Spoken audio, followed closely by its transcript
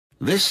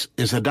This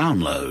is a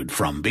download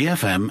from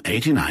BFM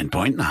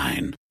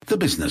 89.9, the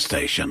business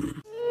station.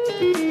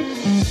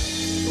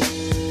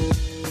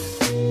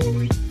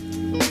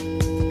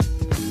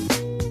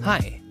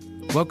 Hi,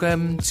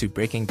 welcome to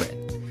Breaking Bread.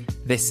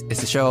 This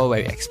is the show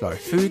where we explore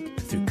food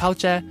through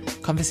culture,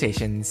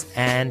 conversations,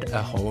 and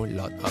a whole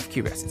lot of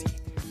curiosity.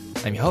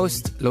 I'm your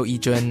host, Lo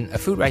Yi-Jun, a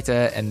food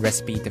writer and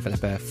recipe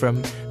developer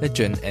from the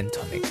Jun and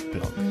Tonic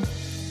blog.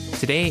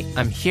 Today,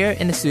 I'm here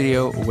in the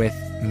studio with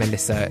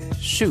Melissa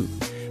Shu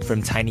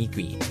from Tiny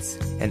Greens,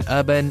 an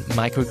urban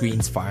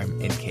microgreens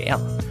farm in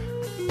KL.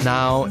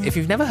 Now, if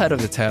you've never heard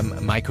of the term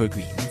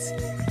microgreens,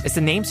 as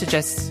the name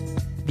suggests,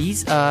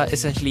 these are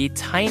essentially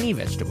tiny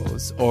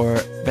vegetables, or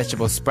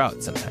vegetable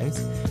sprouts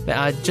sometimes, that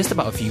are just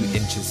about a few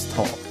inches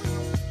tall.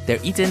 They're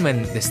eaten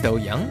when they're still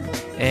young,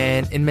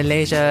 and in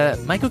Malaysia,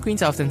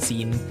 microgreens are often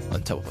seen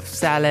on top of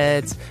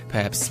salads,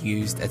 perhaps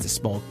used as a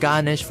small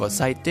garnish for a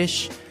side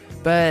dish,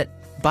 but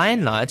by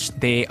and large,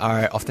 they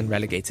are often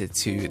relegated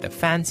to the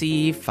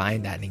fancy,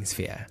 fine dining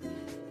sphere.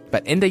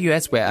 But in the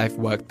US, where I've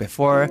worked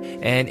before,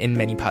 and in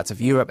many parts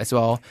of Europe as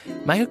well,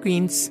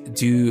 microgreens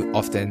do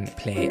often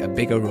play a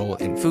bigger role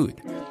in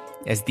food,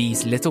 as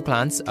these little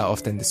plants are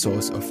often the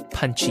source of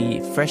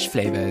punchy, fresh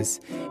flavors,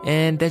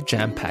 and they're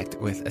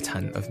jam-packed with a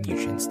ton of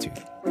nutrients too.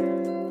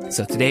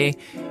 So today,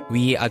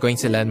 we are going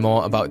to learn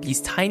more about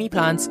these tiny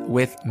plants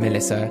with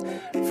Melissa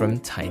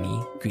from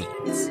Tiny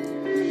Greens.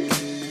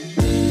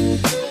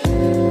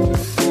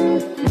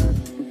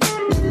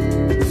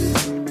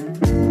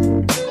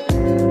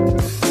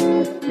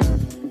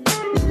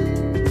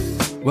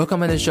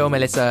 Welcome on the show,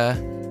 Melissa.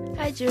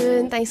 Hi,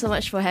 June. Thanks so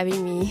much for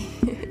having me.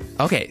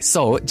 Okay,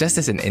 so just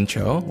as an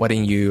intro, why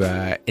don't you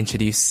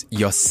introduce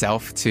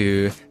yourself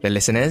to the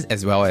listeners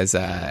as well as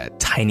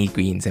Tiny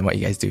Greens and what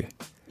you guys do?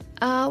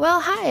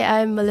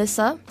 Hi, I'm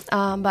Melissa,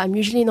 but I'm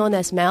usually known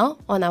as Mel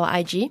on our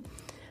IG.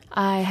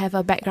 I have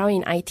a background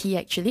in IT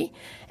actually,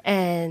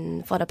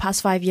 and for the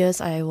past 5 years,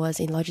 I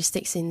was in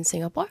logistics in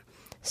Singapore.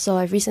 So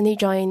I've recently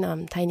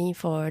joined Tiny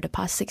for the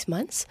past 6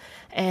 months.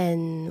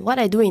 And what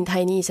I do in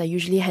Tiny is I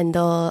usually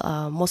handle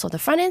most of the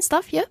front-end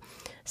stuff here,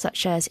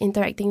 such as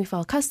interacting with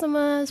our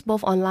customers,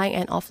 both online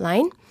and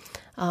offline,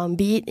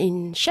 be it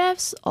in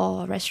chefs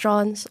or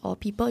restaurants or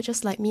people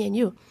just like me and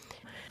you.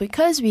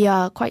 Because we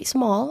are quite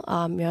small,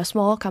 we're a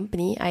small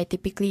company, I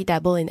typically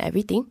dabble in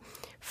everything,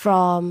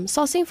 from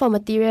sourcing for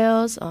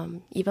materials,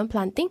 even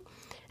planting,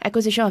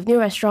 acquisition of new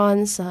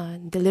restaurants,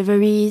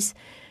 deliveries,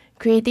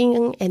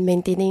 creating and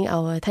maintaining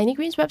our Tiny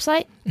Greens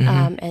website,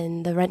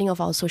 and the running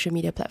of our social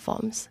media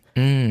platforms.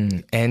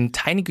 And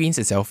Tiny Greens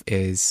itself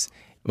is,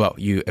 well,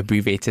 you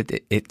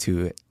abbreviated it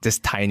to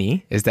just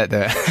Tiny. Is that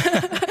the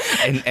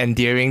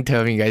endearing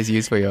term you guys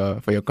use for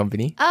your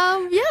company?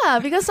 Yeah,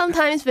 because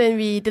sometimes when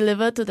we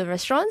deliver to the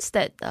restaurants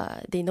that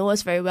they know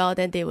us very well,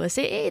 then they will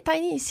say, "Hey,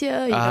 Tiny is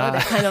here,"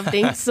 that kind of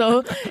thing.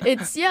 So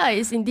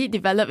it's indeed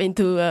developed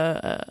into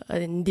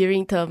an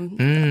endearing term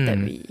that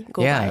we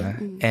go by.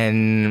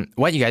 And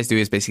what you guys do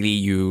is basically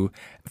you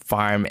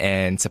farm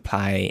and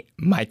supply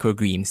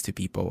microgreens to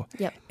people.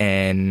 Yep.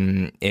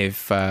 And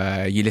if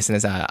you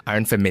listeners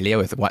aren't familiar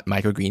with what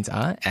microgreens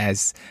are,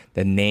 as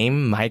the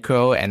name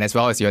micro and as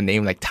well as your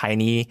name like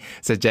Tiny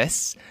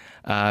suggests,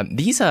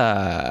 these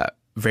are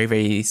very,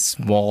 very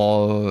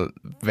small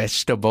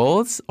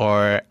vegetables,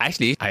 or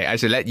actually, I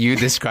should let you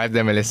describe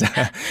them,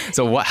 Melissa.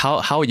 So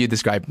how would you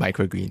describe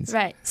microgreens?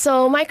 Right.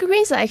 So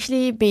microgreens are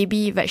actually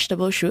baby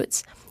vegetable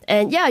shoots.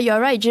 And yeah,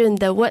 you're right, June.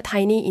 The word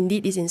tiny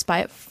indeed is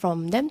inspired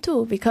from them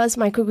too, because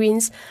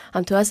microgreens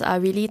to us are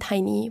really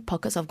tiny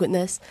pockets of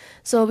goodness.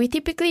 So we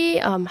typically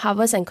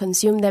harvest and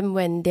consume them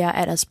when they are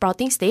at a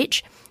sprouting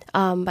stage.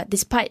 But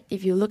despite,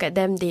 if you look at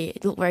them, they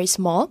look very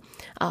small,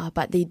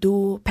 but they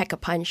do pack a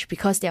punch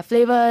because their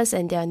flavors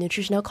and their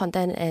nutritional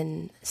content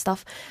and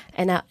stuff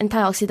and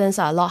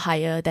antioxidants are a lot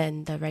higher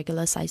than the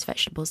regular sized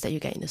vegetables that you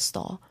get in the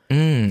store.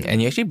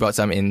 And you actually brought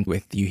some in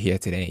with you here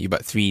today. You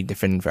brought 3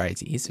 different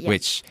varieties,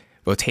 which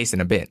we'll taste in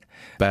a bit.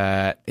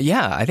 But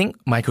yeah, I think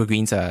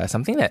microgreens are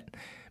something that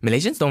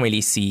Malaysians don't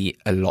really see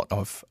a lot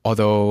of,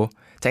 although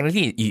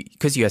technically,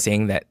 because you are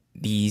saying that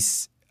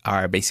these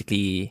are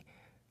basically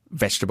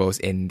vegetables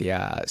in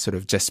their sort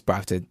of just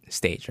sprouted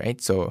stage, right?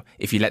 So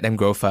if you let them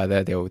grow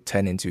further, they'll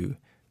turn into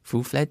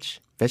full-fledged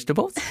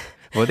vegetables?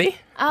 Will they?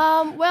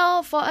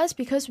 Well, for us,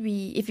 because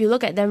if you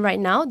look at them right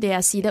now, they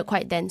are seeded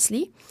quite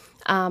densely.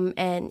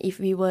 And if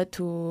we were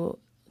to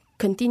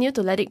continue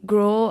to let it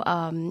grow,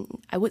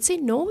 I would say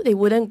no, they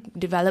wouldn't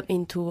develop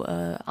into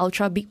a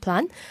ultra big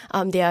plant.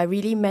 They are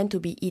really meant to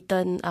be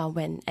eaten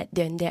when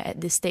they're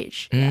at this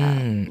stage.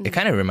 It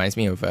kind of reminds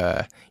me of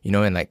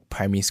in like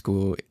primary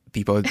school,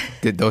 people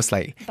did those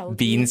like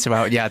beans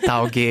around,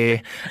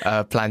 tauge,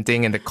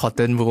 planting in the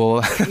cotton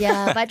wool.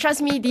 Yeah, but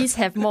trust me, these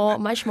have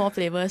much more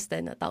flavors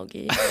than a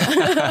tauge.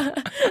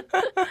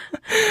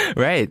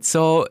 Right.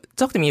 So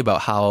talk to me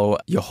about how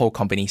your whole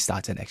company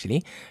started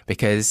actually,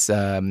 because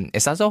it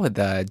starts off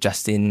with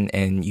Justin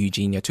and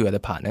Eugene, your 2 other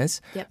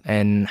partners. Yep.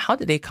 And how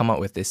did they come up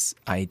with this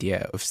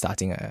idea of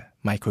starting a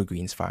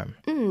microgreens farm?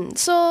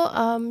 So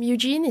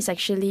Eugene is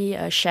actually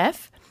a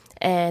chef.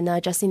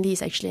 and Justin Lee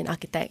is actually an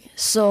architect.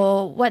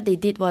 So what they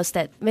did was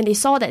that when they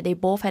saw that they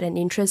both had an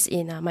interest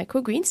in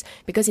microgreens,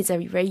 because it's a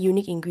very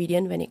unique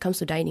ingredient when it comes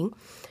to dining,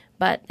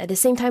 but at the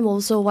same time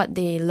also what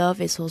they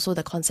love is also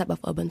the concept of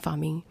urban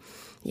farming.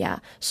 Yeah.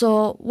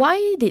 So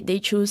why did they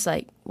choose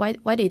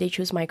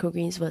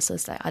microgreens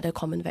versus like other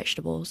common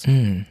vegetables?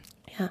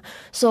 Yeah.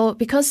 So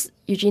because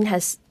Eugene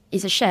is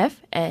a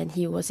chef and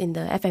he was in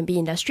the F&B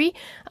industry,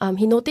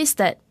 he noticed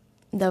that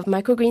the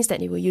microgreens that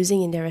they were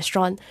using in their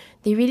restaurant,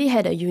 they really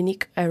had a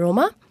unique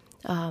aroma,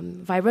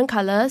 vibrant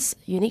colors,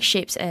 unique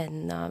shapes,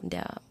 and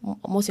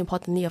most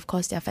importantly, of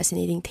course, their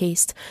fascinating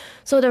taste.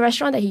 So the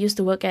restaurant that he used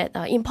to work at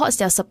imports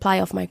their supply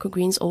of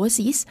microgreens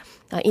overseas,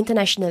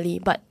 internationally,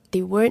 but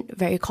they weren't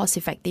very cost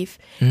effective,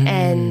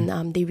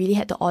 and they really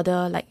had to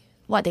order like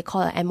what they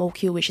call an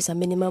MOQ, which is a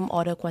minimum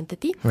order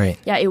quantity. Right.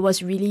 Yeah, it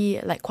was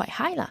really like quite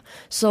high lah.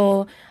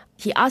 So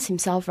he asked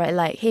himself, right,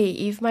 like, hey,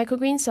 if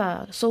microgreens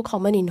are so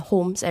common in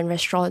homes and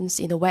restaurants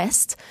in the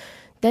West,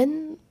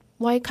 then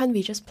why can't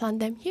we just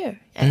plant them here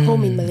at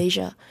home in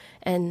Malaysia?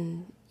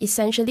 And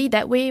essentially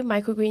that way,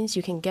 microgreens,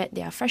 you can get,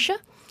 they are fresher.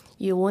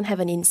 You won't have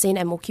an insane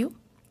MOQ.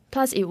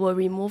 Plus, it will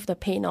remove the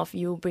pain of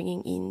you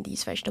bringing in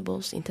these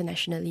vegetables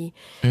internationally.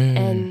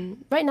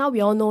 And right now,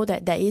 we all know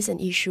that there is an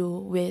issue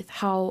with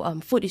how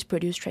food is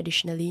produced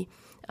traditionally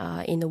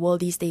in the world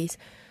these days.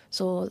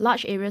 So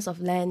large areas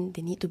of land,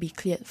 they need to be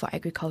cleared for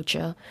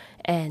agriculture.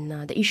 And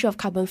the issue of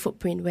carbon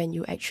footprint when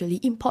you actually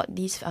import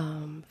these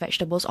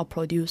vegetables or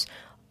produce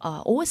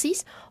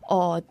overseas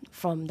or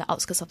from the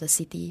outskirts of the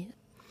city.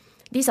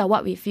 These are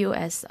what we feel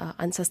as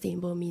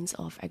unsustainable means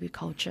of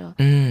agriculture.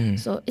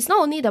 So it's not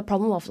only the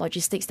problem of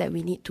logistics that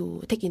we need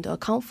to take into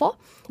account for,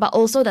 but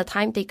also the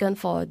time taken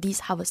for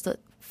these harvested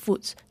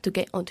foods to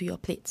get onto your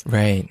plates.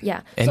 Right.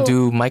 Yeah. And so,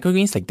 do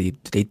microgreens, like, do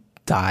they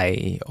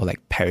die or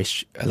like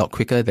perish a lot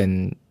quicker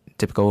than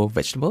typical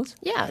vegetables?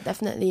 Yeah,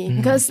 definitely.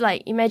 Because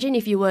like imagine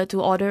if you were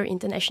to order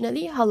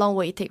internationally, how long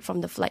will it take from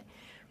the flight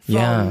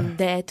from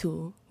there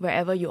to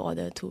wherever you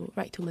order to,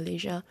 right, to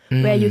Malaysia,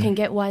 where you can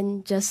get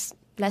one just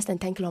less than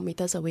 10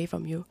 kilometers away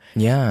from you.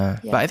 Yeah.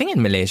 But I think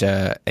in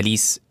Malaysia, at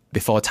least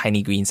before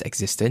tiny greens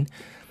existed,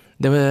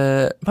 there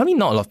were probably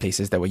not a lot of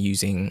places that were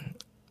using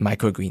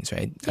microgreens,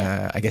 right?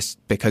 I guess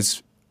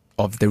because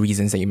of the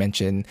reasons that you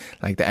mentioned,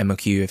 like the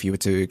MOQ, if you were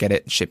to get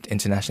it shipped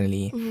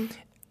internationally.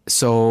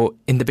 So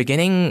in the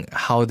beginning,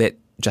 how did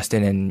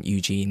Justin and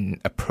Eugene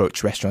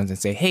approach restaurants and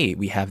say, hey,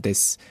 we have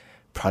this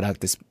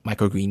product, this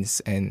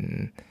microgreens,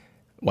 and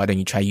why don't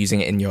you try using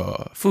it in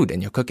your food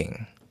and your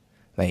cooking?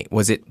 Like,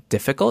 was it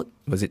difficult?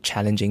 Was it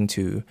challenging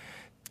to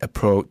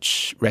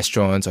approach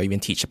restaurants or even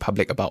teach the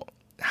public about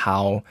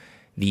how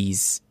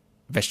these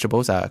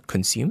vegetables are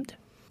consumed?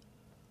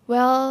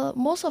 Well,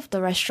 most of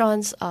the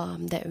restaurants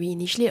that we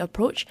initially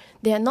approached,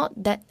 they are not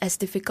that as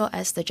difficult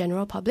as the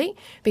general public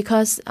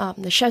because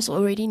the chefs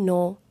already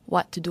know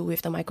what to do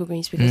with the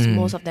microgreens because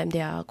most of them,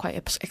 they are quite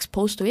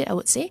exposed to it, I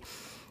would say.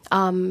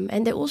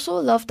 And they also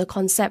love the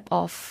concept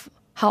of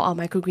how our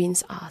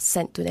microgreens are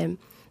sent to them,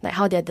 like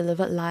how they're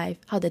delivered live,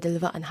 how they're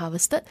delivered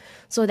unharvested.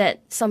 So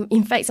that some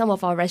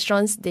of our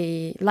restaurants,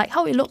 they like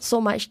how it looks so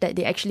much that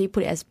they actually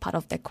put it as part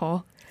of their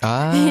core.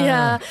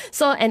 Yeah.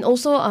 So, and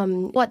also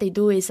what they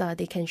do is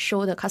they can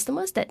show the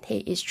customers that, hey,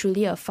 it's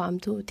truly a farm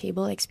to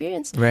table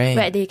experience. Right.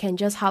 Where they can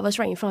just harvest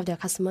right in front of their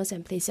customers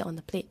and place it on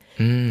the plate.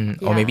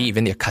 Or maybe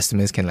even their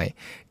customers can like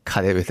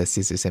cut it with the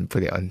scissors and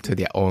put it onto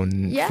their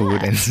own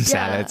food and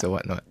salads or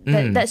whatnot.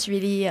 That's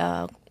really,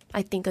 I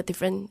think, a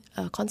different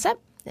concept.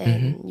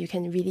 And you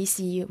can really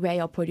see where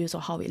your produce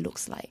or how it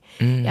looks like.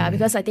 Yeah,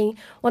 because I think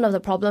one of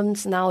the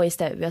problems now is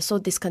that we are so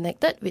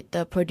disconnected with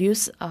the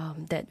produce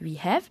that we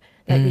have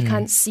that we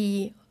can't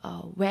see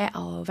where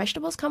our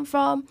vegetables come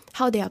from,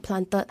 how they are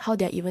planted, how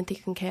they are even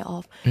taken care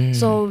of.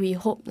 So we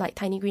hope like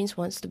Tiny Greens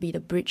wants to be the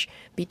bridge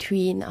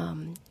between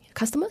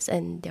customers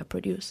and their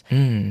produce.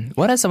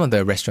 What are some of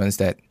the restaurants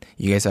that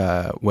you guys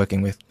are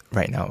working with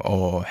right now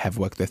or have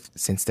worked with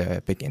since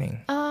the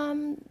beginning?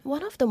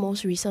 One of the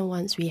most recent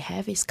ones we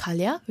have is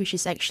Kalia, which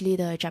is actually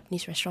the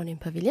Japanese restaurant in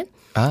Pavilion.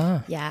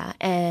 Yeah,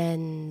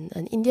 and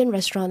an Indian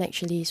restaurant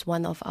actually is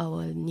one of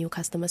our new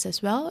customers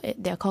as well.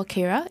 They're called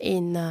Kera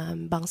in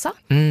Bangsa.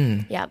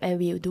 Yeah, and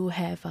we do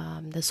have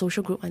the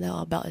social group under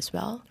our belt as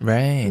well.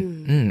 Right.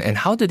 And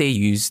how do they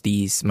use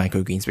these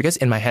microgreens? Because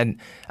in my head,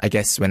 I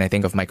guess when I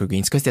think of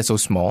microgreens, because they're so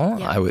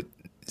small, I would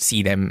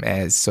see them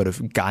as sort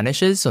of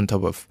garnishes on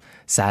top of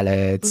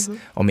salads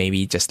or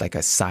maybe just like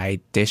a side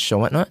dish or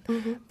whatnot.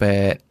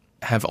 But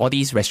have all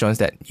these restaurants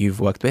that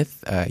you've worked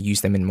with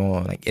used them in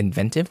more like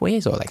inventive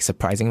ways or like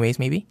surprising ways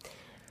maybe?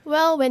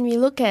 Well, when we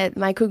look at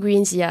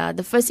microgreens,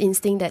 the first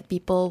instinct that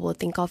people will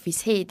think of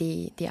is, hey,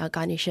 they are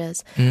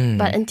garnishes.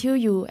 But until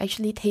you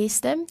actually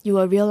taste them, you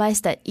will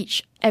realize that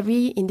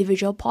every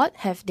individual pot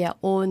have their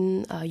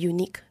own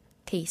unique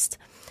taste.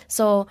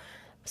 So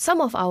some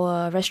of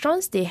our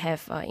restaurants, they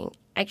have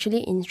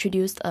actually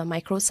introduced a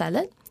micro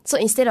salad. So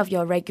instead of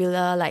your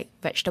regular like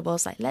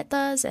vegetables like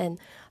lettuce and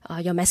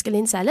your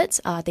masculine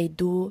salads, they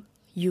do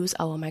use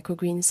our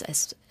microgreens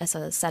as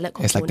a salad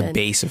component. It's like the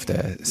base of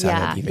the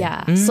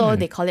salad. So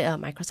they call it a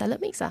micro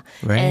salad mix.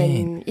 Right.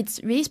 And it's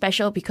really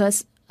special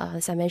because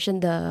as I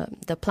mentioned,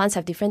 the plants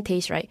have different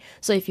tastes, right?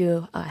 So if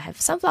you have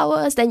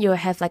sunflowers, then you'll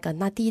have like a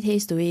nutty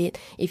taste to it.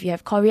 If you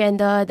have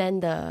coriander, then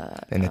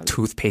the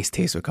toothpaste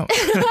taste will come.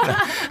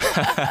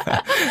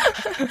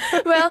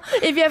 Well,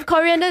 if you have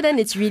coriander, then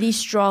it's really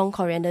strong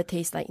coriander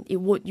taste. Like you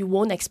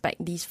won't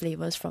expect these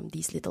flavors from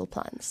these little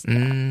plants.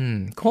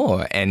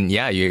 Cool. And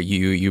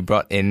you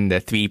brought in the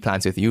 3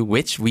 plants with you,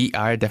 which we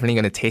are definitely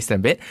going to taste in a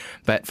bit.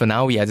 But for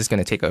now, we are just going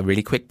to take a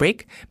really quick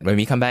break. When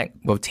we come back,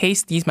 we'll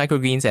taste these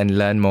microgreens and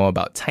learn more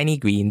about tiny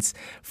greens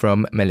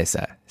from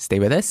Melissa. Stay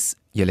with us.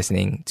 You're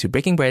listening to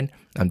Breaking Bread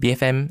on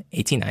BFM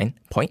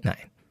 89.9.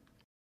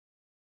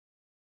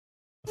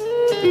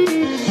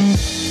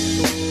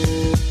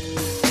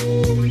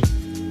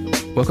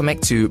 Welcome back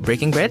to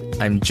Breaking Bread.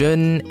 I'm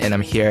Jun and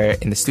I'm here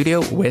in the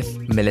studio with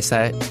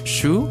Melissa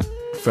Shu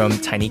from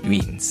Tiny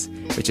Greens,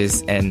 which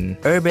is an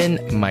urban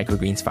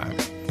microgreens farm.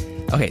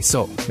 Okay,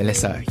 so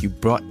Melissa, you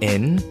brought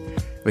in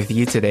with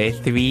you today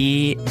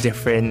 3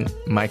 different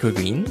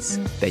microgreens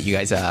that you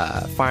guys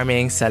are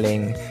farming,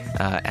 selling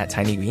at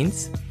Tiny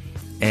Greens.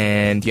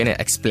 And you're going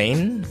to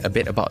explain a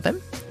bit about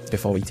them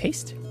before we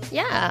taste?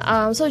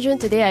 Yeah, so June,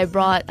 today I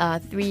brought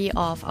 3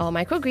 of our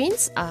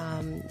microgreens.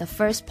 The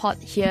first pot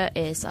here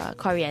is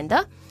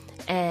coriander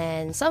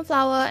and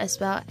sunflower as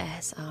well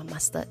as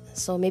mustard.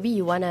 So maybe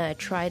you want to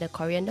try the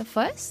coriander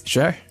first?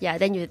 Sure. Yeah,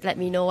 then you let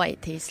me know what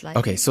it tastes like.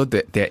 Okay, so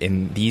they're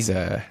in these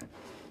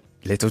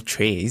little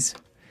trays.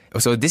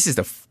 So this is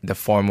the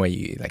form where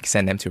you like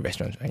send them to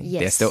restaurants, right? Yes.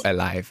 They're still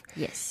alive.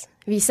 Yes.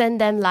 We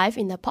send them live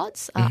in the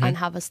pots,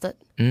 unharvested.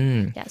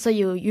 Yeah, so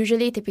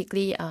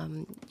typically,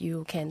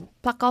 you can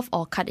pluck off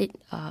or cut it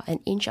an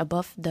inch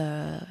above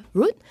the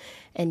root,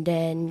 and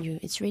then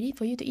it's ready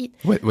for you to eat.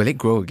 Will it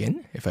grow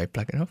again if I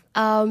pluck it off?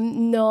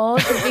 No,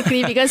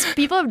 typically, because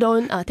people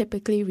don't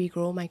typically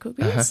regrow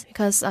microgreens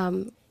because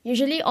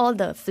usually all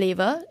the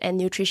flavor and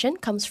nutrition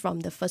comes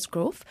from the first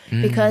growth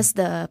because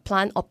the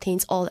plant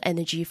obtains all the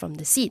energy from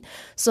the seed.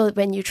 So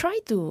when you try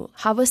to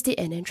harvest it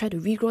and then try to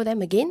regrow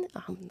them again,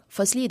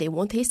 firstly, they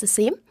won't taste the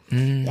same.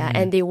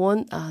 And they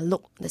won't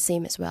look the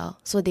same as well.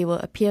 So they will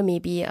appear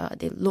maybe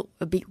they look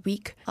a bit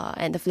weak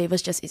and the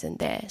flavors just isn't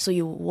there. So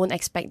you won't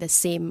expect the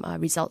same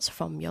results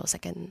from your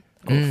second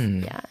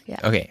growth.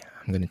 Okay,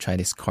 I'm going to try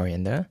this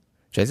coriander.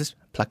 Should I just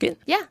pluck it?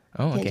 Yeah,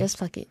 oh, okay. You can just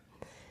pluck it.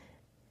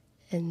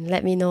 And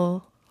let me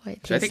know what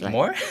it Should I tastes take like.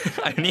 more?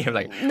 I only have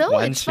like No,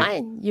 one it's shoot.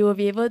 fine. You will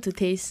be able to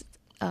taste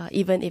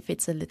even if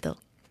it's a little.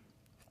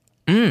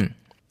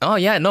 Oh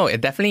yeah, no, it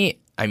definitely,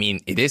 I mean,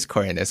 it is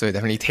coriander, so it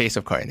definitely tastes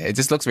of coriander. It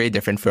just looks very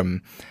different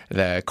from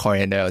the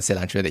coriander or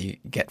cilantro that you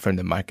get from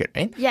the market,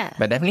 right? Yeah.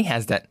 But definitely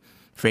has that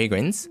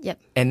fragrance. Yep.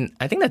 And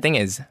I think the thing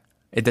is,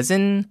 it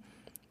doesn't,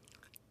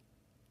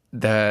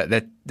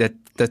 the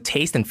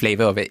taste and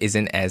flavor of it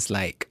isn't as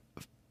like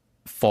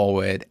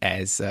forward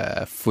as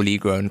fully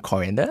grown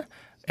coriander.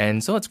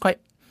 And so it's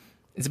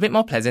a bit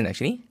more pleasant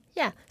actually.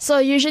 Yeah. So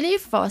usually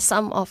for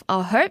some of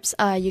our herbs,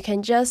 you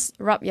can just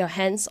rub your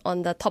hands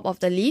on the top of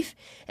the leaf,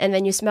 and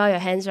when you smell your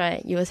hands,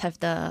 right, you will have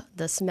the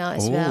smell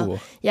as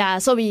well. Yeah.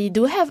 So we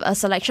do have a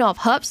selection of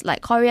herbs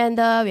like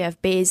coriander, we have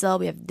basil,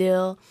 we have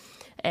dill,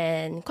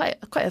 and quite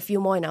a few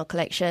more in our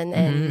collection.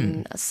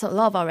 And so a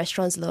lot of our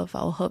restaurants love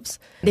our herbs.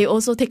 They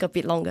also take a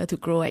bit longer to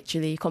grow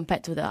actually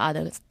compared to the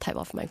other type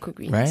of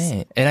microgreens.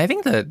 Right. And I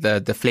think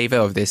the flavor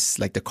of this,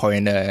 like the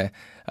coriander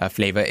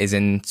flavor,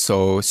 isn't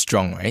so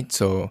strong, right?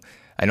 So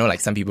I know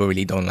like some people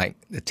really don't like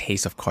the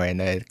taste of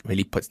coriander. It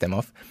really puts them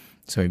off.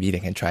 So maybe they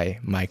can try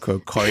micro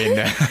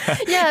coriander.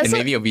 Yeah, and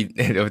maybe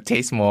it'll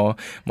taste more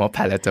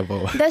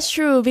palatable. That's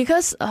true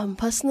because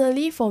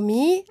personally for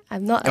me,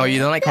 I'm not. Oh, you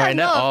don't like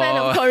coriander? I'm not a fan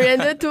of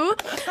coriander too.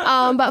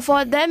 But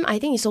for them, I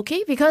think it's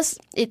okay because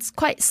it's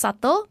quite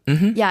subtle.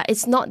 Yeah,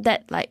 it's not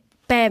that like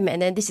bam,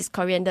 and then this is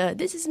coriander,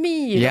 this is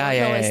me.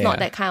 It's not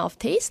that kind of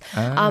taste.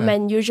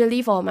 And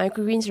usually for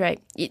microgreens,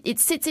 right, it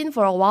sits in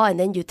for a while and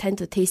then you tend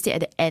to taste it at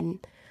the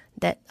end.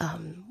 That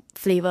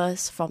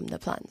flavors from the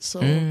plant. So,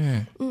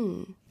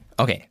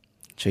 Okay,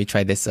 should we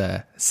try this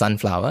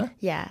sunflower?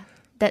 Yeah,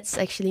 that's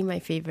actually my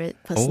favorite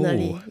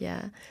personally. Oh.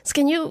 Yeah.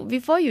 So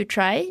before you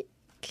try,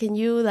 can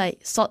you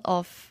like sort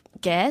of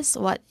guess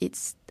what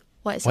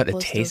the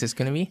taste is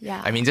gonna be?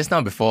 Yeah. I mean, just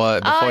now before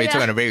you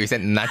took on a break, we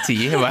said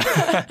nutty. But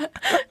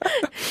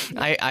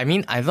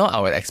I thought I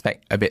would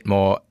expect a bit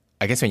more.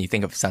 I guess when you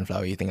think of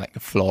sunflower, you think like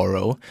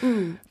floral,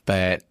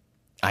 but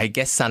I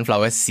guess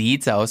sunflower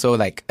seeds are also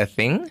like a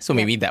thing. So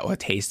maybe that will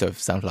taste of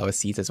sunflower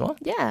seeds as well.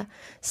 Yeah.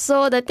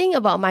 So the thing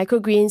about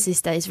microgreens is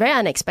that it's very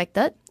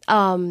unexpected.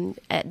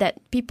 That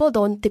people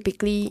don't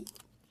typically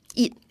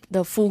eat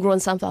the full-grown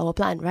sunflower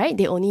plant, right?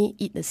 They only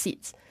eat the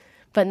seeds.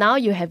 But now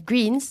you have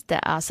greens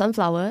that are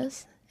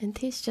sunflowers and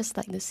taste just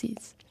like the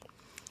seeds.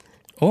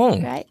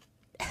 Oh. Right?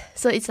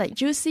 So it's like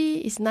juicy,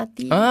 it's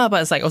nutty. But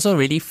it's like also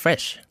really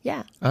fresh.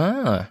 Yeah.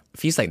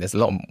 Feels like there's a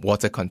lot of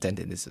water content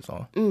in this as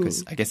well.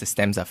 Because I guess the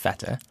stems are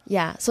fatter.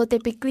 Yeah, so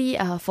typically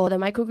for the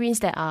microgreens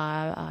that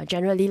are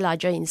generally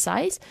larger in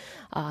size,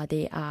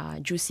 they are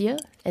juicier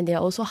and they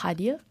are also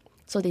hardier.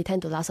 So they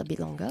tend to last a bit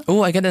longer.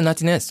 Oh, I get the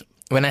nuttiness.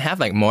 When I have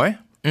like more,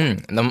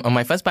 on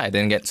my first bite, I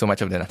didn't get so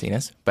much of the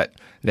nuttiness, but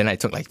then I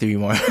took like 3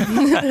 more.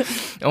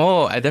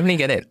 Oh, I definitely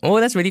get it.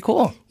 Oh, that's really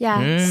cool.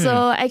 Yeah,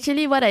 so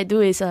actually what I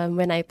do is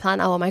when I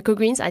plant our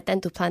microgreens, I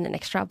tend to plant an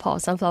extra pot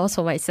of sunflowers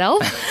for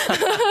myself.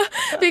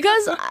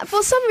 Because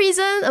for some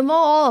reason, among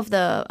all of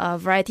the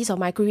varieties of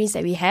microgreens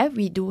that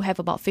we do have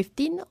about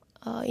 15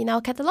 in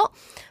our catalogue.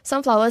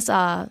 Sunflowers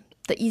are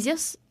the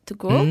easiest to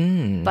grow,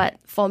 but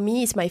for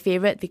me it's my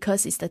favorite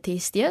because it's the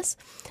tastiest.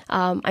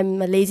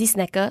 I'm a lazy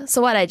snacker,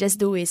 so what I just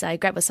do is I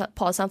grab a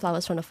pot of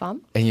sunflowers from the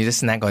farm And you just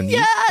snack on these?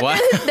 Yeah,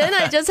 then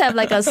I just have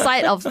like a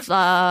side of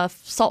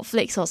salt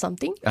flakes or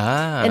something,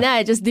 and then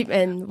I just dip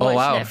and watch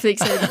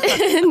Netflix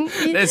and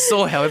eat. That's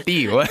so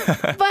healthy. But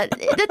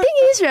the thing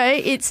is,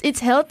 right, it's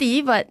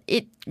healthy, but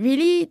it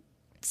really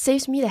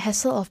saves me the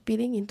hassle of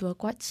peeling into a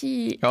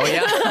guaci. Oh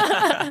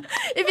yeah.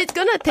 If it's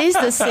gonna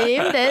taste the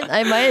same, then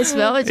I might as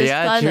well just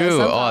plant a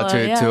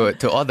sunflower.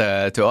 To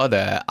all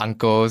the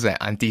uncles and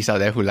aunties out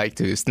there who like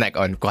to snack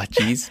on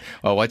guacis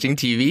or watching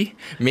TV,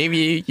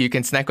 maybe you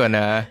can snack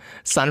on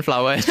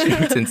sunflower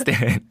shoots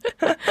instead.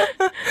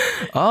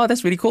 Oh,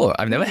 that's really cool.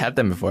 I've never had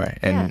them before,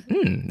 and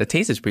the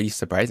taste is pretty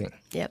surprising.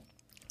 Yep.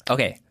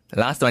 Okay,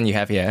 the last one you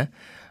have here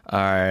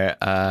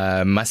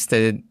are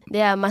mustard.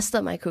 They are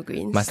mustard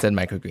microgreens. Mustard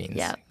microgreens.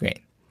 Yeah.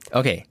 Great.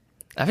 Okay.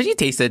 I've actually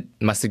tasted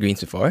mustard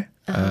greens before,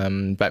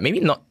 but maybe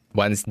not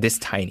ones this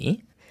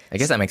tiny. I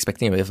guess I'm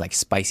expecting a bit of like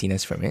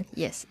spiciness from it.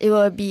 Yes, it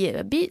will be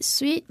a bit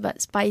sweet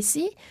but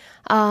spicy.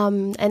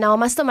 And our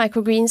mustard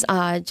microgreens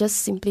are just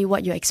simply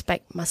what you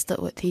expect mustard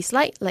would taste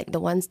like the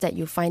ones that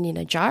you find in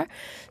a jar.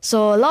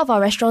 So a lot of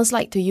our restaurants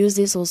like to use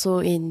this also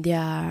in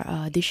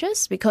their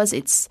dishes because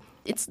it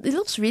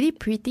looks really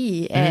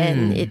pretty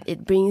and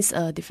it brings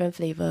a different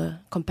flavor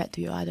compared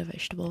to your other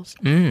vegetables.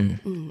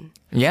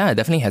 Yeah, it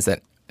definitely has a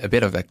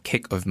bit of a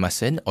kick of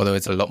mustard, although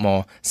it's a lot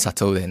more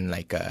subtle than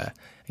like I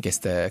guess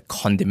the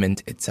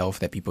condiment itself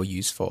that people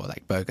use for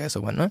like burgers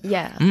or whatnot.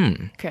 Yeah,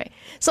 correct.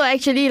 So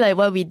actually, like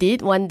what we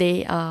did one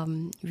day,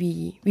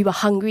 we were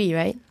hungry,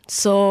 right?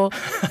 So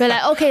we're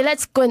like, okay,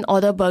 let's go and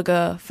order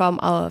burger from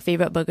our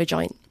favorite burger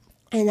joint.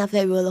 And after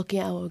that, we were looking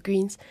at our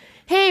greens.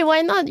 Hey,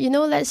 why not?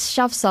 Let's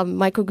shove some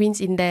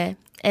microgreens in there.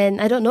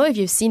 And I don't know if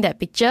you've seen that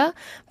picture,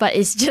 but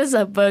it's just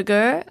a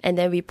burger, and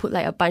then we put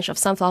like a bunch of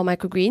sunflower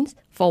microgreens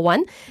for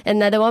one.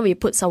 Another one, we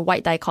put some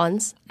white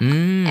daikons,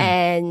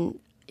 and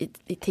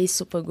it tastes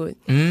super good.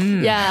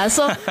 Yeah,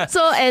 so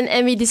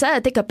and we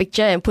decided to take a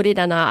picture and put it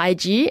on our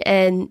IG.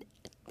 And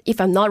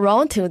if I'm not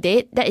wrong, till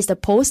date, that is the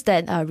post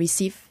that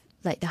received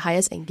like the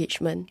highest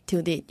engagement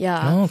till date.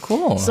 Yeah. Oh,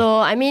 cool. So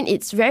I mean,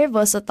 it's very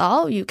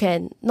versatile. You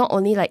can not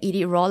only like eat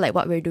it raw like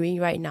what we're doing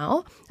right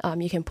now.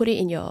 You can put it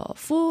in your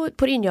food,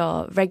 put it in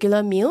your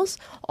regular meals,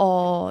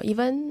 or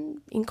even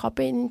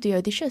incorporate it into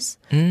your dishes.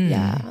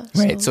 Yeah.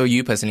 Right. So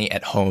you personally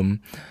at home,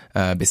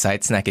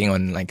 besides snacking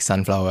on like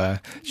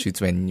sunflower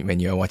shoots when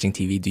you're watching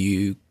TV, do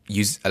you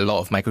use a lot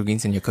of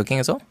microgreens in your cooking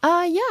as well?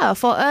 Yeah.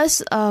 For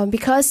us,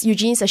 because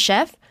Eugene's a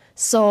chef,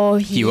 so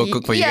he will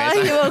cook for you guys.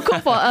 Yeah, he will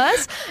cook for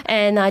us.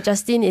 And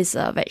Justin is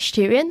a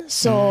vegetarian,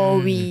 so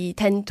we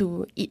tend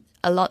to eat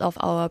a lot of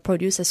our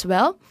produce as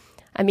well.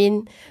 I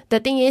mean, the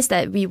thing is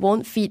that we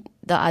won't feed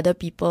the other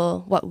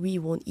people what we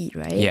won't eat,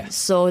 right? Yeah.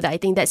 So I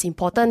think that's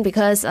important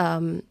because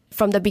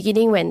from the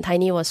beginning when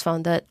Tiny was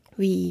founded,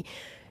 we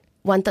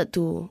wanted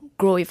to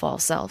grow it for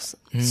ourselves.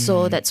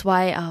 So that's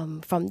why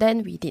from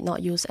then we did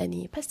not use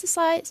any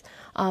pesticides,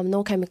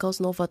 no chemicals,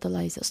 no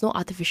fertilizers, no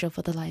artificial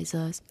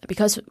fertilizers.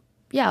 Because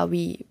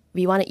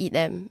we want to eat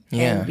them,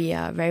 and we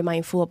are very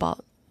mindful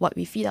about what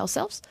we feed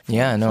ourselves.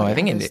 Yeah, no, I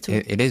think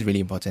it is really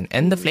important.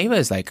 And the flavor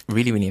is like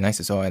really, really nice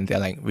as well. And they're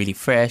like really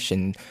fresh,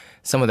 and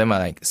some of them are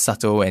like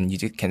subtle, and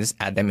you can just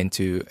add them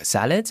into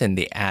salads and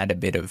they add a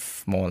bit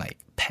of more like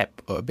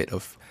pep or a bit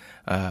of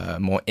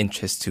more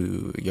interest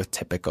to your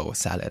typical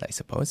salad, I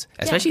suppose.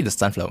 Especially the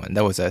sunflower one.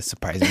 That was a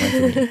surprising one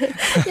for me.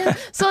 Yeah.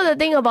 So the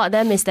thing about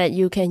them is that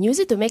you can use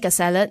it to make a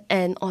salad,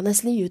 and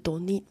honestly, you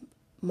don't need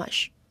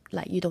much.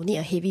 Like, you don't need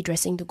a heavy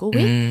dressing to go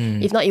with.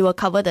 If not, it will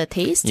cover the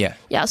taste.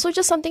 Yeah. So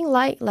just something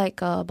like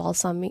a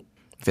balsamic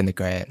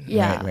vinaigrette.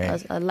 Yeah,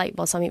 right. A light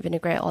balsamic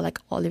vinaigrette or like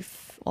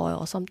olive oil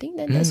or something.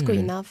 Then that's good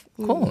enough.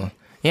 Cool.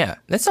 Yeah.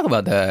 Let's talk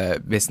about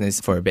the business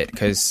for a bit,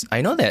 because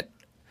I know that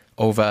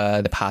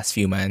over the past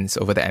few months,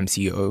 over the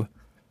MCO,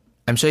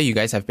 I'm sure you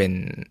guys have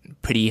been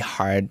pretty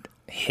hard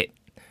hit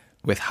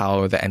with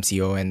how the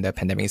MCO and the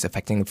pandemic is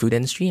affecting the food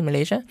industry in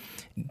Malaysia.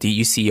 Do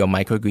you see your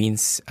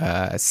microgreens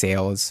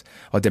sales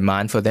or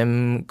demand for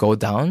them go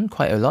down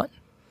quite a lot?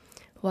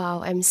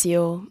 Wow,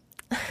 MCO.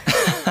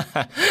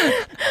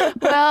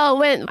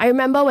 Well, I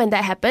remember when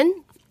that happened,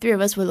 3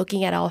 of us were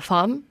looking at our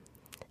farm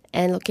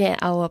and looking at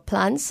our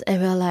plants,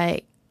 and we were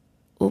like,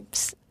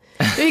 oops.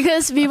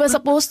 because we were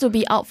supposed to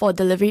be out for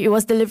delivery. It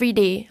was delivery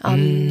day,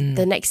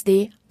 the next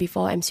day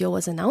before MCO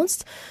was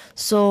announced.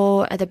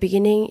 So at the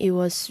beginning, it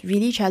was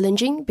really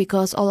challenging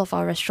because all of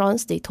our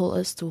restaurants, they told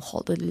us to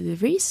halt the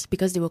deliveries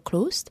because they were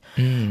closed.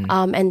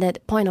 And at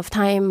that point of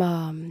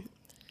time,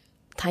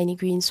 Tiny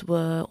Greens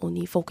were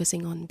only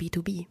focusing on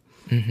B2B.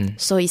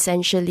 So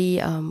essentially,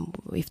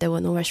 if there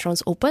were no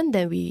restaurants open,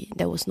 then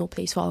there was no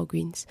place for our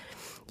greens.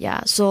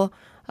 Yeah, so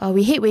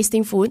we hate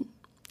wasting food.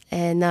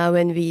 And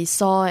when we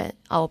saw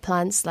our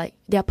plants, like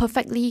they are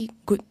perfectly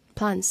good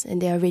plants and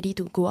they are ready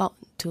to go out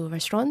to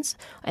restaurants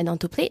and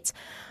onto plates,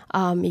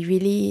 it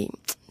really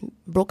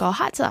broke our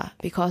hearts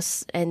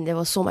and there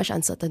was so much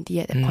uncertainty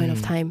at that point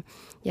of time.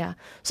 Yeah,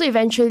 so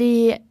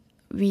eventually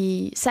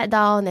we sat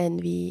down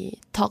and we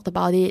talked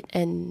about it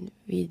and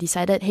we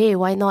decided, hey,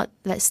 why not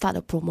let's start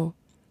a promo?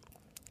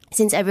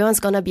 Since everyone's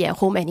going to be at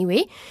home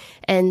anyway,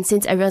 and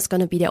since everyone's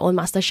going to be their own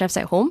master chefs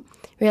at home,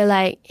 we're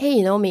like,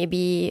 hey,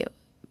 maybe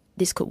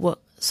this could work.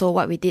 So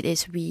what we did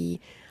is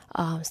we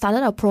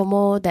started a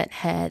promo that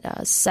had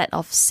a set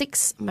of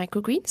 6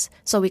 microgreens.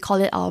 So we call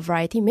it our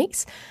variety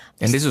mix.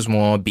 And this was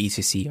more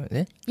B2C, was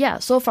it? Yeah,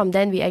 so from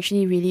then we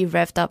actually really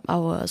revved up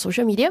our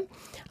social media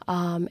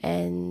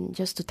and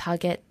just to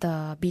target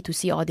the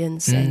B2C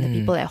audience and the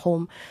people at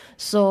home.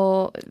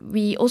 So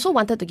we also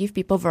wanted to give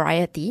people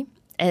variety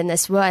and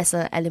as well as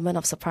an element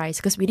of surprise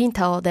because we didn't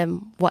tell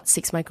them what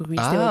 6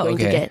 microgreens they were going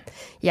to get.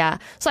 Yeah,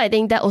 so I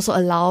think that also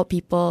allowed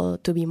people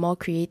to be more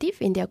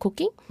creative in their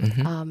cooking.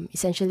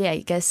 Essentially, I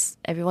guess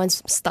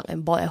everyone's stuck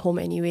and bored at home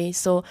anyway.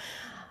 So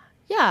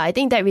yeah, I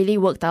think that really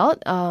worked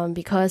out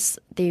because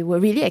they were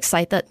really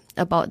excited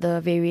about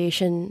the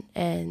variation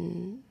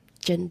and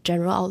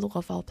general outlook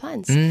of our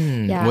plants.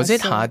 Yeah, was it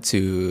hard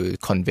to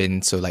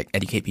convince or like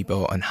educate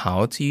people on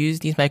how to use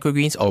these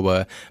microgreens, or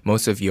were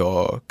most of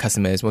your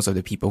customers, most of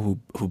the people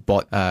who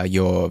bought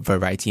your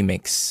variety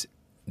mix,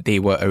 they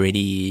were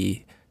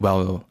already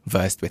well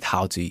versed with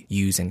how to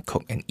use and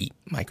cook and eat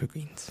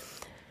microgreens?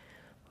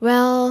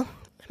 Well,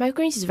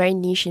 microgreens is very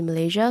niche in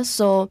Malaysia,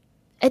 so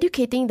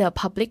educating the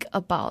public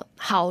about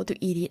how to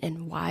eat it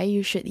and why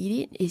you should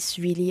eat it is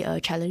really a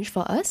challenge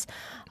for us.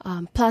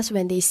 Plus,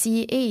 when they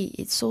see, hey,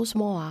 it's so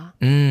small.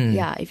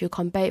 Yeah, if you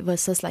compare it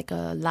versus like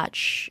a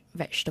large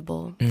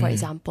vegetable, for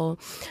example.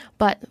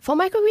 But for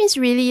microgreens,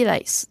 really,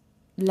 like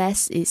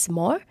less is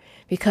more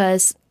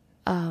because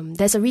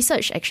there's a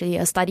research, actually,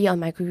 a study on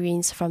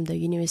microgreens from the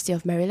University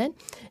of Maryland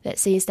that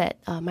says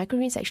that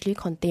microgreens actually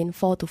contain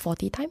 4 to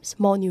 40 times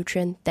more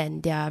nutrient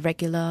than their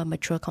regular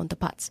mature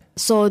counterparts.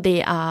 So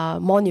they are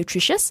more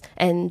nutritious,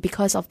 and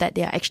because of that,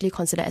 they are actually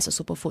considered as a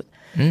superfood.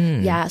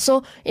 Yeah,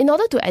 so in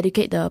order to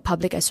educate the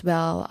public as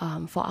well,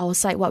 for our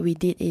side, what we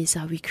did is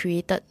we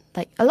created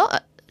like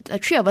the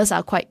 3 of us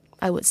are quite,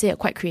 I would say, a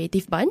quite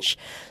creative bunch.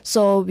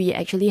 So we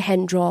actually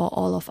hand draw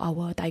all of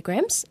our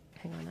diagrams.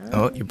 Hang on.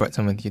 Oh, you brought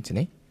some with you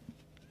today?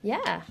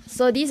 Yeah,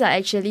 so this is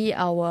actually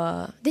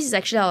our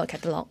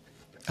catalogue.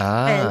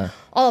 And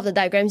all of the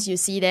diagrams you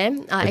see there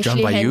are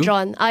actually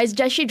hand-drawn. It's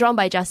actually drawn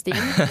by Justin.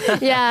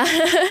 Yeah.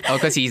 Oh,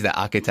 because he's the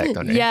architect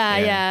on it.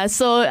 Yeah.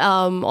 So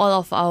all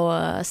of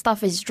our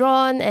stuff is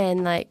drawn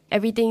and like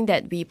everything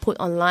that we put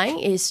online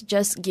is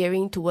just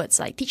gearing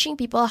towards like teaching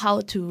people how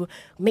to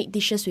make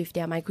dishes with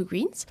their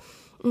microgreens.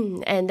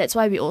 And that's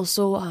why we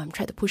also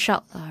try to push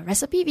out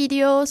recipe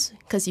videos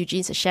because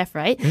Eugene's a chef,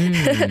 right?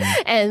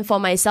 And for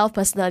myself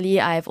personally,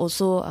 I've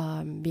also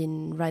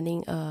been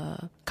running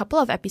a couple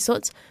of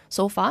episodes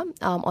so far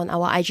on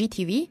our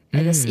IGTV.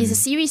 It's a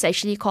series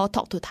actually called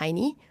Talk to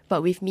Tiny,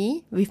 but with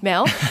me, with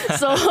Mel.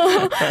 So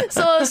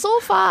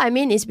far, I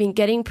mean, it's been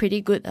getting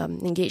pretty good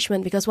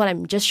engagement because what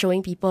I'm just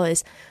showing people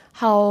is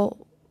how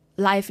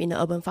life in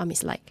the urban farm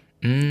is like.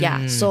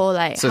 Yeah, so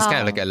it's kind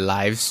of like a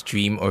live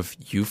stream of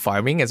you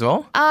farming as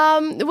well?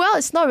 Well,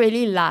 it's not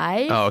really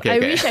live. Oh, okay. I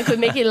wish I could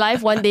make it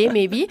live one day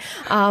maybe.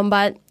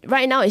 But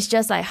right now it's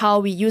just like how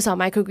we use our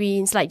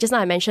microgreens. Like just now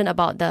I mentioned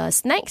about the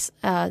snacks,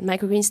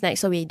 microgreen snacks.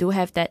 So we do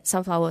have that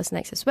sunflower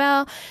snacks as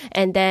well.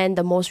 And then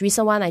the most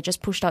recent one I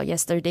just pushed out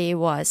yesterday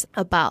was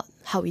about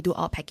how we do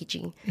our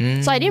packaging.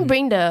 So I didn't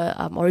bring the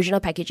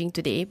original packaging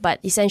today, but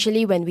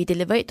essentially when we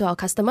deliver it to our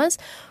customers,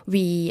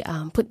 we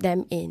put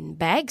them in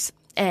bags.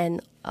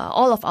 And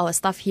all of our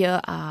stuff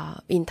here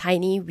are in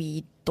Tiny.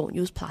 We don't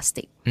use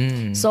plastic.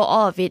 So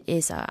all of it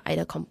is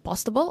either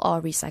compostable or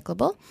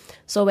recyclable.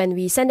 So when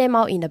we send them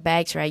out in the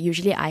bags, right,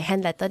 usually I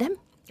hand letter them.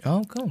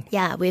 Oh, cool.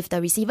 Yeah, with the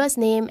receiver's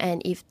name,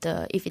 and if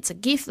it's a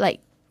gift, like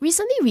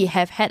recently we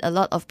have had a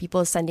lot of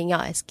people sending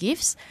out as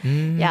gifts.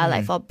 Yeah,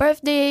 like for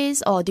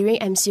birthdays or during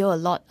MCO, a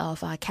lot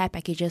of care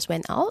packages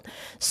went out.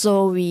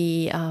 So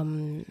we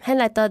hand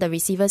letter the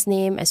receiver's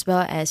name as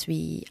well as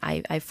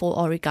I fold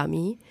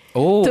origami.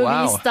 Oh, to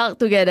wow. be stuck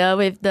together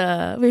with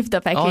the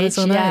package. Oh, that's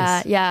so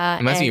nice. Yeah.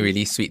 It must be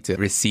really sweet to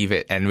receive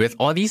it. And with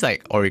all these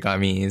like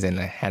origamis and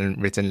a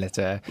handwritten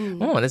letter.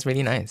 Oh, that's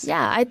really nice.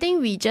 Yeah, I think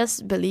we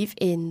just believe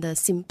in the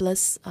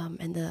simplest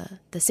and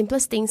the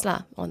simplest things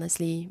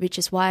honestly, which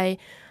is why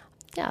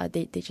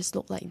they just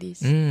look like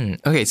this.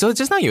 Okay, so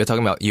just now you were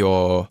talking about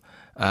your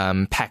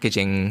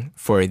packaging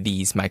for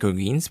these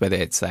microgreens, whether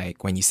it's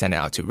like when you send it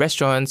out to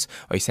restaurants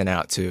or you send it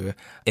out to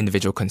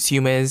individual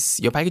consumers,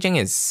 your packaging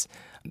is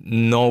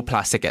no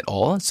plastic at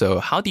all. So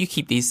how do you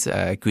keep these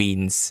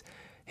greens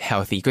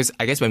healthy? Because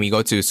I guess when we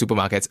go to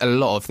supermarkets, a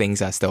lot of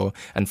things are still,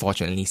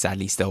 unfortunately,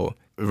 sadly, still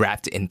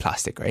wrapped in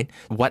plastic, right?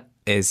 What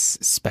is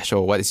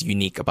special? What is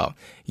unique about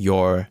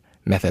your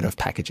method of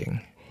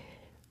packaging?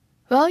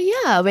 Well,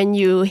 yeah, when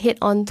you head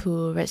on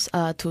to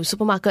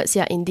supermarkets,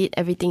 yeah, indeed,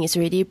 everything is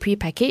already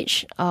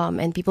pre-packaged,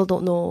 and people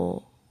don't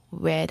know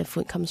where the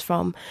food comes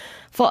from.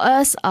 For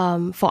us,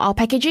 for our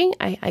packaging,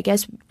 I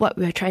guess what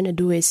we're trying to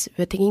do is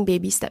we're taking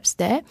baby steps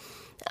there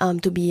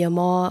to be a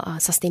more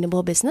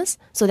sustainable business.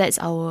 So that's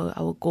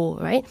our goal,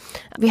 right?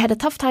 We had a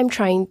tough time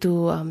trying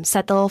to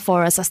settle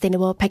for a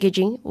sustainable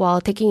packaging while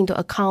taking into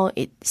account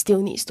it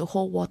still needs to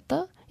hold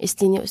water, it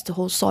still needs to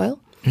hold soil.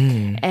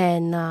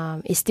 And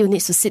it still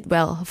needs to sit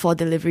well for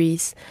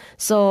deliveries.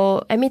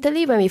 So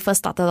admittedly, when we first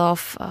started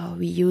off,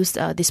 we used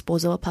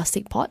disposable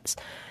plastic pots,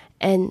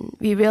 and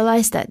we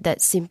realized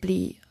that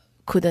simply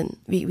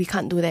we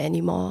can't do that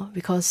anymore,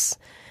 because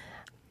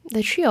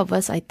the three of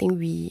us, I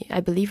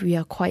believe we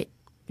are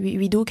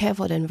we do care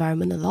for the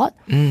environment a lot.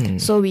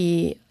 So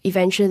we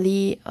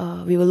eventually,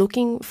 we were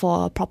looking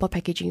for proper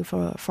packaging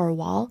for a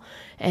while,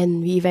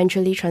 and we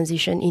eventually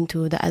transitioned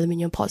into the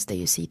aluminium pots that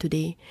you see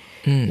today.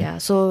 Yeah,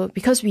 so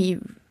because we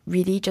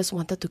really just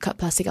wanted to cut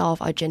plastic out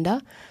of our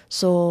agenda,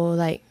 so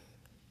like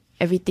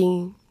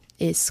everything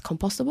is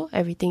compostable,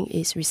 everything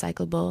is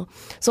recyclable.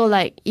 So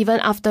like even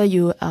after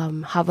you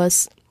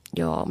harvest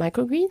your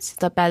microgreens,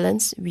 the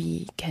balance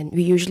we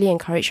usually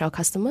encourage our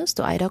customers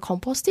to either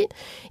compost it.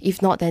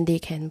 If not, then they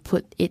can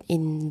put it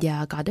in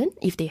their garden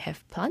if they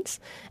have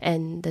plants,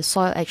 and the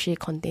soil actually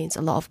contains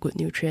a lot of good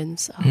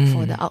nutrients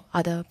for the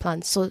other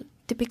plants. So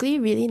typically,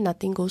 really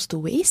nothing goes to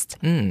waste.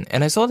 And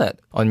I saw that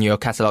on your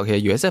catalog here,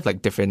 you guys have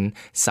like different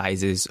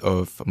sizes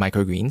of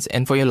microgreens,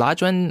 and for your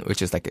large one,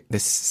 which is like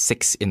this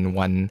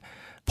 6-in-1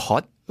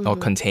 pot or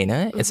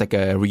container, it's like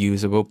a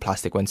reusable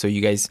plastic one. So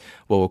you guys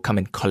will come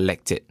and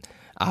collect it.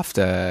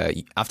 After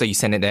you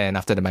send it there and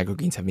after the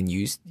microgreens have been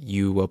used,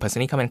 you will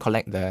personally come and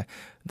collect the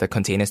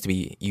containers to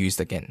be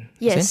used again.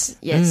 Yes.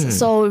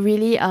 So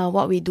really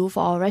what we do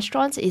for our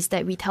restaurants is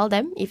that we tell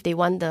them if they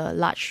want the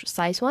large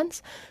size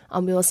ones,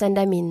 we will send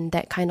them in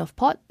that kind of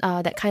pot,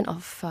 that kind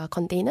of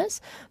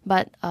containers.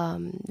 But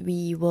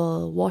we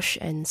will wash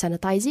and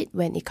sanitize it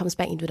when it comes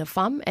back into the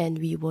farm, and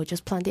we will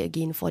just plant it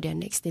again for their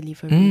next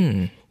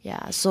delivery.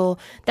 Yeah, so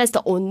that's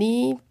the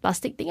only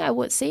plastic thing I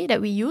would say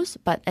that we use,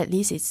 but at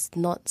least it's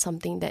not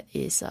something that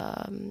is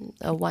a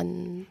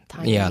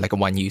one-time. Yeah, like a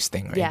one-use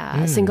thing, right?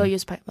 Yeah,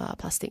 single-use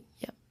plastic.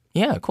 Yeah.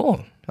 Yeah,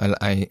 cool.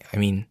 I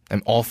mean,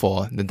 I'm all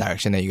for the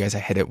direction that you guys are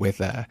headed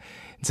with in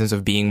terms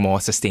of being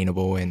more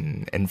sustainable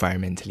and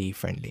environmentally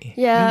friendly.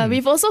 Yeah,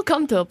 we've also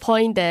come to a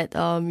point that,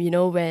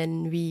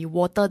 when we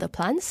water the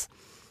plants,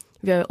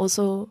 we're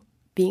also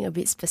being a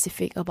bit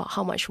specific about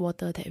how much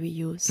water that we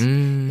use.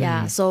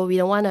 Yeah, so we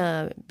don't want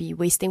to be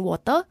wasting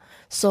water.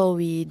 So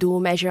we do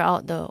measure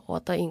out the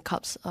water in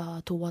cups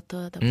to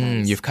water the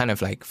plants. You've kind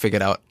of like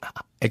figured out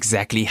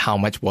exactly how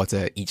much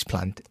water each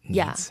plant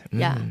needs.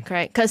 Yeah,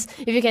 correct. Because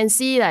if you can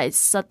see, like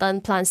certain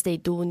plants, they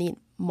do need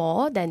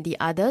more than the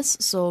others.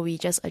 So we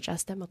just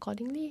adjust them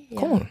accordingly. Yeah.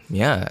 Cool.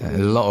 Yeah, a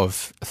lot of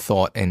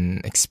thought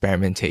and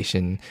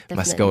experimentation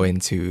must go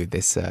into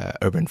this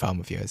urban farm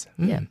of yours.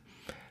 Yeah.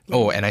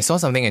 Oh, and I saw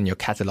something in your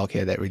catalog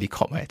here that really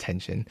caught my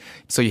attention.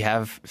 So you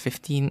have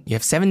 17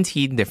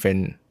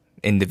 different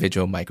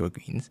individual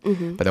microgreens.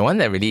 But the one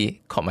that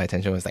really caught my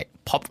attention was like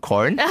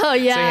popcorn. Oh,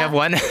 yeah. So you have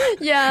one.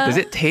 Yeah. Does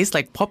it taste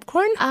like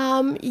popcorn?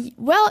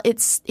 Well, it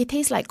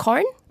tastes like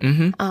corn.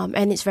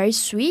 And it's very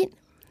sweet.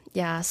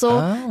 Yeah. So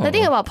the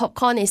thing about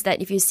popcorn is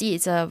that if you see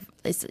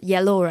it's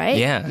yellow, right?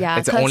 Yeah.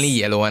 It's the only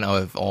yellow one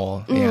out of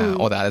all. Yeah.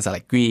 All the others are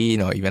like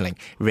green or even like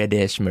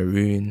reddish,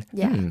 maroon.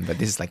 Yeah. But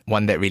this is like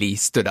one that really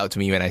stood out to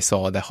me when I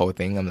saw the whole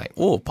thing. I'm like,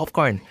 oh,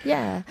 popcorn.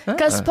 Yeah.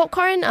 Because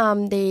popcorn,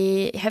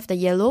 they have the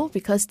yellow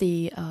because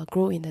they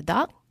grow in the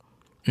dark.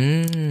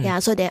 Yeah.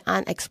 So they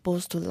aren't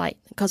exposed to light.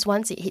 Because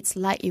once it hits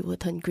light, it will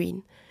turn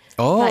green.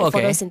 Oh, like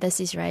okay.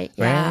 Photosynthesis, right?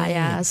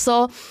 Yeah.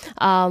 So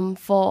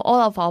for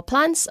all of our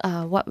plants,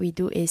 what we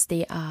do is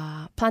they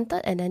are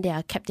planted and then they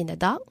are kept in the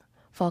dark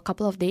for a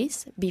couple of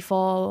days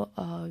before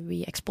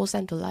we expose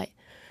them to light.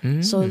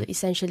 So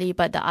essentially,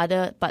 but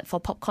for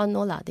popcorn,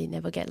 no lah, they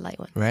never get light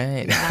one.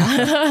 Right.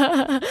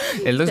 Yeah.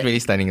 It looks really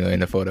stunning though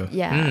in the photo.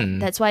 Yeah,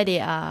 that's why they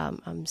are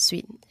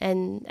sweet.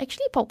 And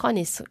actually, popcorn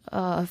is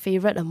a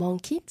favorite among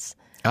kids.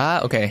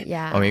 Ah, okay.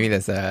 Yeah. Or maybe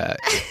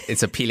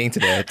it's appealing to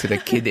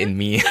the kid in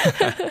me.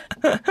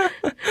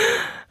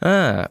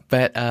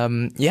 But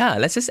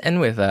let's just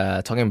end with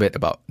talking a bit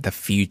about the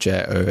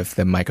future of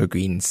the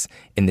microgreens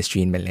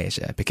industry in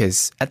Malaysia.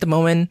 Because at the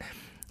moment,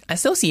 I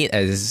still see it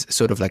as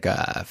sort of like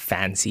a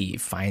fancy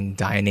fine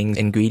dining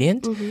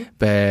ingredient,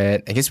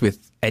 but I guess with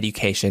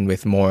education,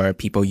 with more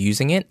people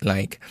using it,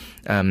 like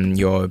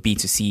your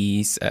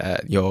B2Cs,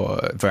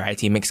 your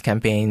variety mix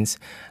campaigns,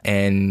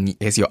 and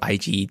I guess your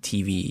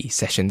IGTV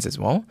sessions as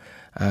well.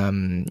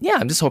 I'm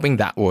just hoping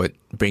that would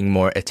bring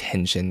more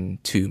attention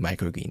to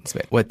microgreens.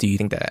 But what do you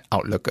think the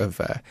outlook of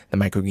the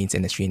microgreens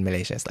industry in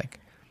Malaysia is like?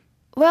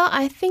 Well,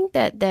 I think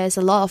that there's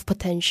a lot of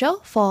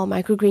potential for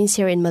microgreens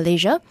here in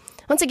Malaysia.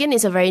 Once again,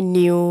 it's a very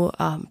new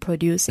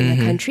produce in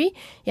the country.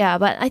 Yeah,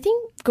 but I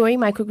think growing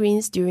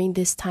microgreens during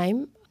this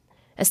time,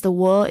 as the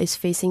world is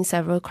facing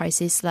several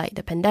crises like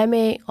the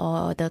pandemic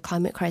or the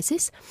climate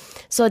crisis.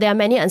 So there are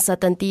many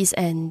uncertainties,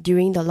 and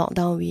during the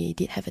lockdown, we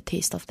did have a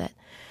taste of that.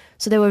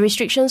 So there were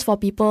restrictions for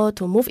people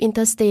to move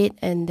interstate,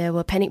 and there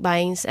were panic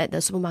buyings at the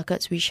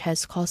supermarkets, which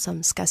has caused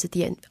some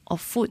scarcity of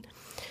food.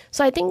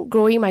 So I think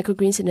growing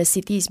microgreens in the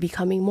city is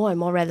becoming more and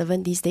more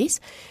relevant these days,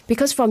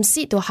 because from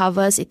seed to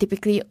harvest,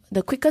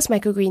 the quickest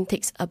microgreen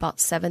takes about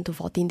 7 to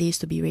 14 days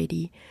to be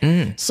ready.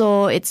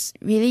 So it's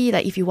really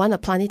like if you want to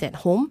plant it at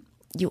home,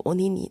 you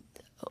only need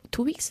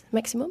 2 weeks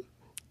maximum.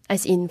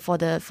 As in for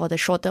the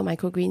shorter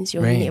microgreens, you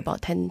only need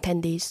about 10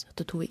 days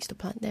to 2 weeks to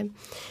plant them.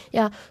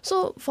 Yeah.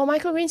 So for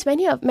microgreens,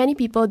 many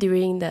people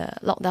during the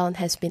lockdown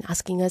has been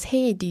asking us,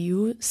 hey, do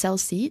you sell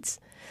seeds?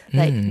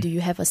 Like, do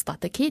you have a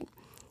starter kit?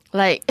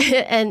 Like,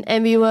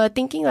 and we were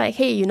thinking like,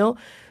 hey,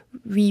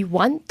 we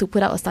want to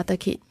put out a starter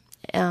kit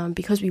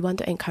because we want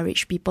to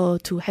encourage people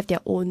to have their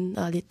own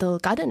little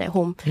garden at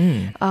home.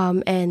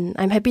 And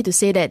I'm happy to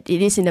say that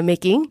it is in the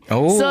making.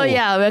 So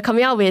yeah, we're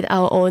coming out with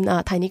our own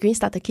Tiny Green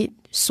starter kit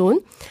soon.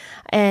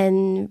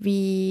 And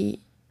we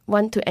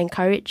want to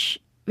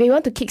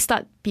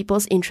kickstart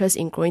people's interest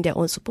in growing their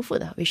own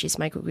superfood, which is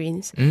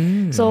microgreens.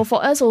 So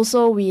for us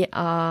also, we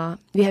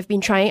have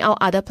been trying out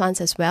other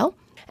plants as well.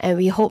 And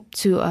we hope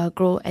to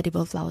grow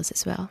edible flowers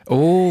as well.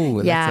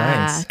 Oh, that's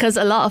nice. Because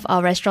a lot of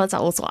our restaurants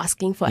are also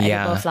asking for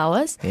edible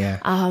flowers. Yeah.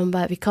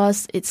 But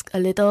because it's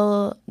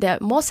they're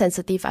more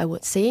sensitive, I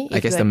would say. I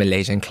guess the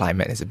Malaysian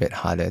climate is a bit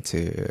harder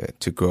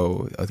to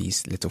grow all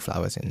these little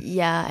flowers in.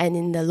 Yeah, and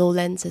in the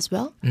lowlands as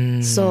well.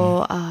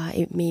 So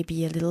it may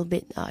be a little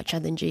bit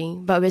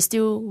challenging, but we're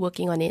still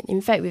working on it.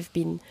 In fact, we've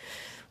been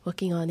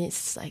working on it,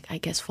 I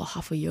guess, for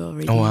half a year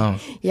already. Oh, wow.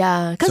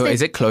 Yeah. So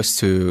is it close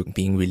to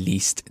being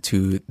released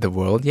to the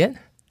world yet?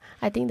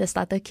 I think the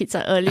starter kits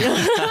are earlier.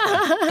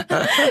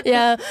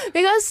 Yeah,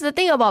 because the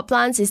thing about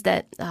plants is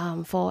that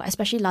for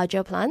especially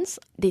larger plants,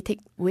 they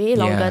take way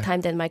longer time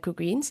than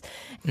microgreens.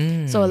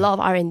 So a lot of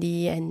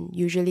R&D, and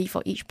usually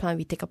for each plant,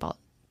 we take about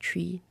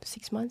 3 to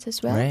 6 months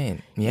as well. Right.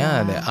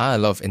 Yeah, there are a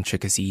lot of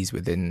intricacies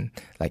within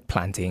like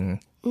planting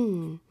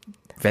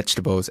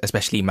vegetables,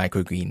 especially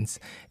microgreens.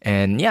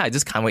 And yeah, I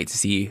just can't wait to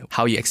see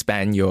how you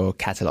expand your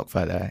catalog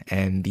further,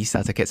 and these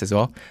starter kits as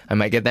well. I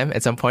might get them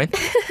at some point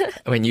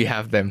when you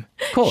have them.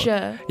 Cool.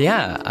 Sure.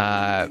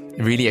 Yeah,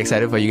 really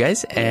excited for you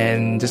guys,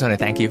 and just want to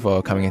thank you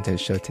for coming into the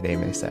show today,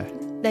 Melissa.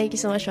 Thank you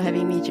so much for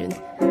having me, Jun.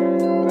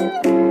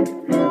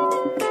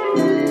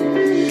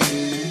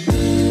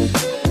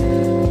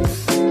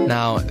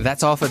 Now,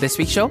 that's all for this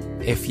week's show.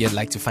 If you'd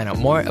like to find out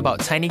more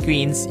about Tiny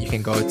Greens, you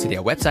can go to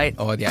their website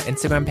or their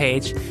Instagram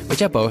page,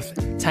 which are both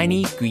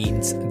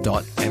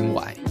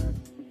tinygreens.my.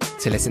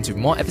 To listen to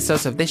more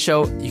episodes of this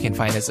show, you can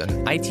find us on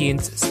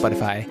iTunes,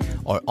 Spotify,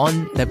 or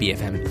on the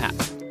BFM app.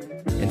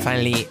 And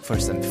finally, for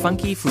some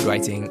funky food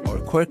writing or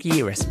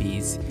quirky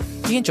recipes,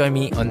 you can join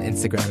me on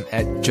Instagram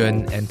at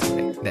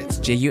junandtonic. That's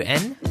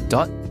JUN.AND.TONIC.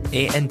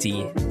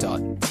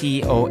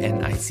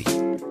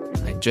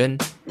 I'm Jun,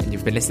 and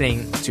you've been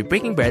listening to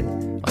Breaking Bread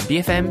on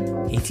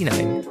BFM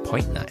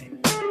 89.9.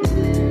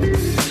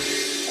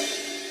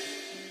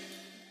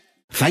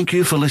 Thank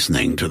you for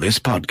listening to this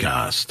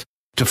podcast.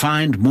 To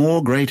find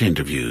more great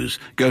interviews,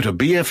 go to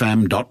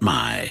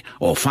bfm.my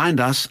or find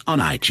us on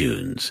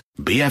iTunes.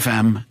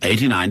 BFM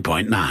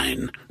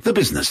 89.9, the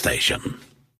business station.